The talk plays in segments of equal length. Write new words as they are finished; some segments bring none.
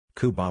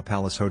Quba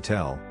Palace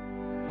Hotel.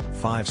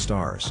 5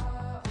 stars.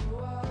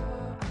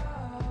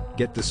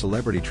 Get the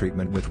celebrity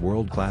treatment with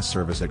world-class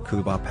service at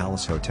Quba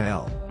Palace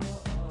Hotel.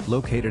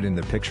 Located in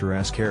the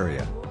picturesque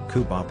area,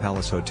 Quba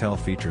Palace Hotel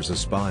features a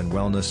spa and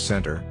wellness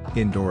center,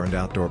 indoor and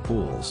outdoor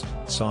pools,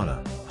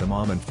 sauna,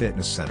 hammam and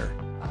fitness center.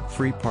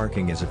 Free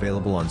parking is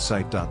available on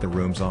site. The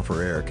rooms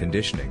offer air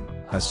conditioning,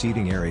 a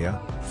seating area,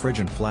 fridge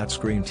and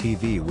flat-screen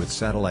TV with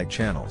satellite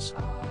channels.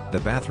 The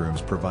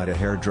bathrooms provide a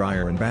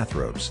hairdryer and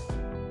bathrobes.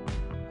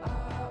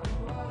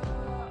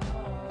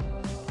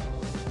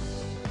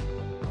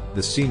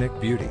 The scenic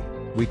beauty,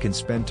 we can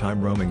spend time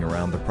roaming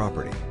around the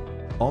property.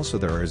 Also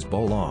there is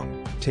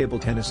bowling, table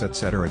tennis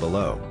etc.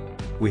 below.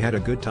 We had a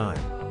good time.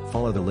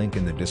 Follow the link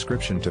in the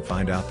description to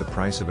find out the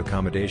price of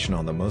accommodation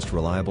on the most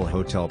reliable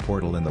hotel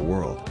portal in the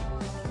world.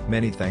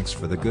 Many thanks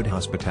for the good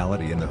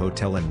hospitality in the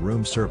hotel, and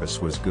room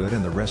service was good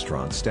and the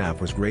restaurant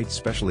staff was great,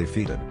 specially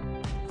feted.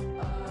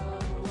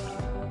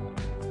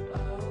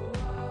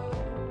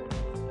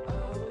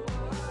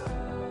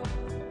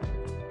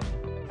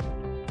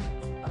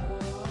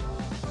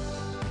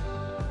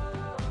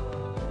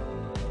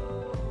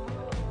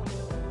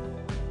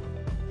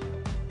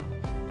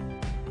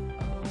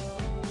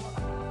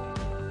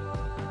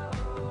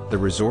 The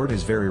resort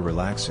is very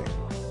relaxing.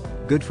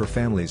 Good for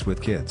families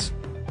with kids.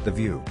 The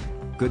view.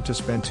 Good to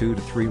spend 2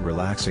 to 3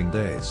 relaxing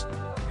days.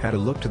 Had a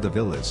look to the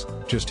villas,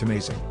 just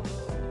amazing.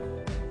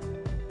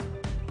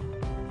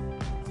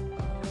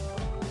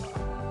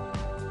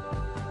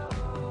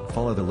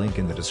 Follow the link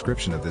in the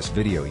description of this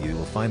video. You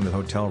will find the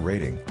hotel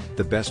rating,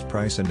 the best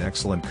price and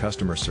excellent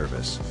customer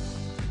service.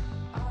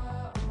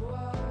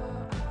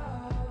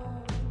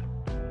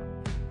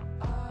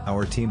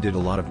 Our team did a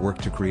lot of work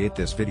to create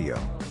this video.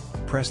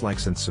 Press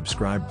likes and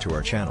subscribe to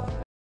our channel.